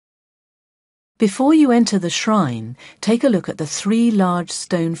Before you enter the shrine, take a look at the 3 large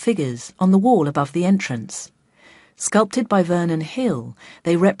stone figures on the wall above the entrance. Sculpted by Vernon Hill,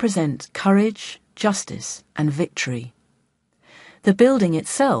 they represent courage, justice, and victory. The building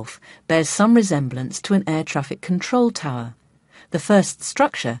itself bears some resemblance to an air traffic control tower, the first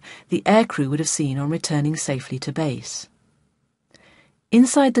structure the aircrew would have seen on returning safely to base.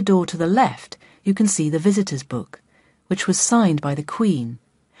 Inside the door to the left, you can see the visitor's book, which was signed by the Queen,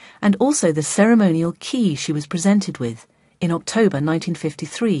 and also the ceremonial key she was presented with in October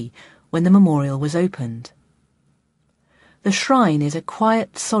 1953 when the memorial was opened. The shrine is a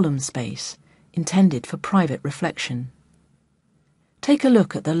quiet, solemn space intended for private reflection. Take a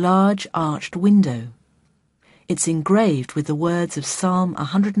look at the large arched window. It's engraved with the words of Psalm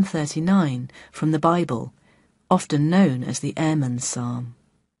 139 from the Bible, often known as the Airman's Psalm.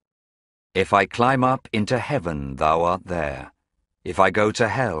 If I climb up into heaven, thou art there. If I go to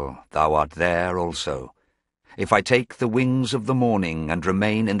hell, thou art there also. If I take the wings of the morning and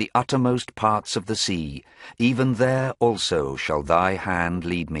remain in the uttermost parts of the sea, even there also shall thy hand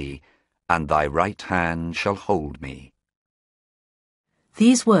lead me, and thy right hand shall hold me.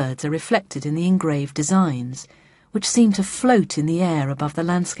 These words are reflected in the engraved designs, which seem to float in the air above the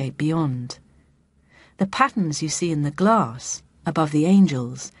landscape beyond. The patterns you see in the glass, above the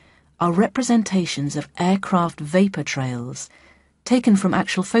angels, are representations of aircraft vapour trails, taken from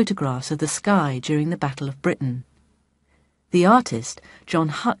actual photographs of the sky during the Battle of Britain. The artist, John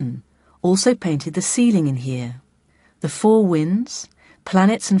Hutton, also painted the ceiling in here, the 4 winds,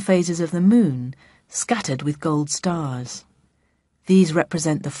 planets and phases of the moon, scattered with gold stars. These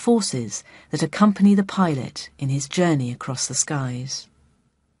represent the forces that accompany the pilot in his journey across the skies.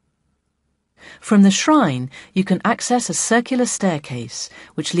 From the shrine, you can access a circular staircase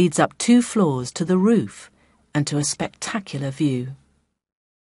which leads up 2 floors to the roof and to a spectacular view.